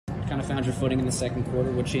kind of found your footing in the second quarter.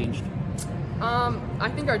 What changed? I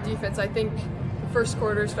think our defense. I think the first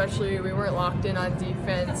quarter especially, we weren't locked in on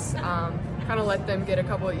defense. Kind of let them get a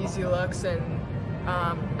couple of easy looks, and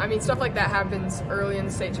I mean, stuff like that happens early in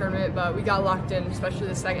the state tournament, but we got locked in, especially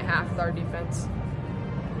the second half with our defense.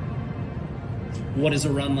 What does a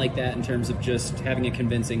run like that, in terms of just having a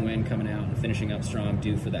convincing win coming out and finishing up strong,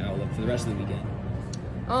 do for the outlook for the rest of the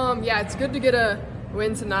weekend? Yeah, it's good to get a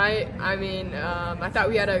win tonight. I mean, I thought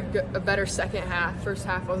we had a better second half. First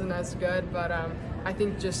half wasn't as good, but I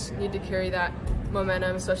think just need to carry that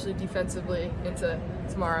momentum, especially defensively, into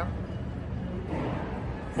tomorrow.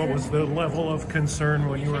 What was the level of concern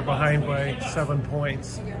when you were behind by 7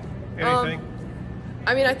 points? Anything?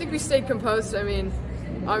 I mean, I think we stayed composed. I mean,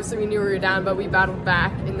 obviously we knew we were down, but we battled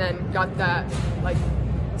back and then got that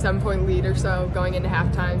 7-point lead or so going into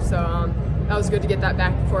halftime. So that was good to get that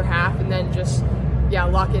back before half, and then just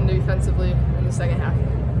lock in defensively in the second half.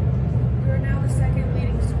 You are now the second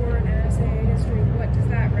leading scorer in NSAA history. What does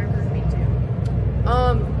that record mean to you?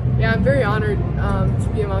 Yeah, I'm very honored to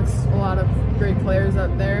be amongst a lot of great players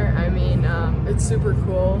up there. I mean, it's super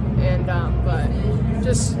cool, and but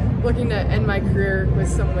just looking to end my career with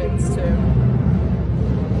some wins too.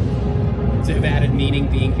 Does it have added meaning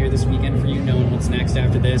being here this weekend for you, knowing what's next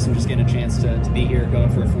after this and just getting a chance to be here going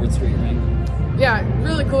for a 4th straight ring? Yeah,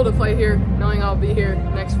 really cool to play here, knowing I'll be here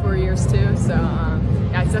the next 4 years too. So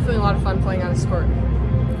yeah, it's definitely a lot of fun playing on this court.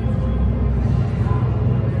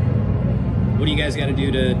 What do you guys got to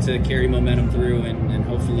do to carry momentum through and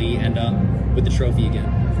hopefully end up with the trophy again?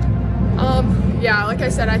 Yeah, like I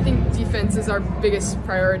said, I think defense is our biggest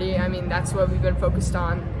priority. I mean, that's what we've been focused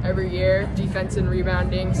on every year. Defense and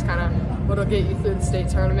rebounding is kind of what'll get you through the state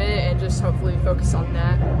tournament, and just hopefully focus on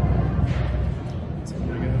that.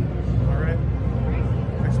 All right.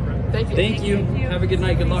 Thanks, Britt. Thank you. Thank you. Have a good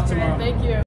night. Good luck tomorrow. Thank you.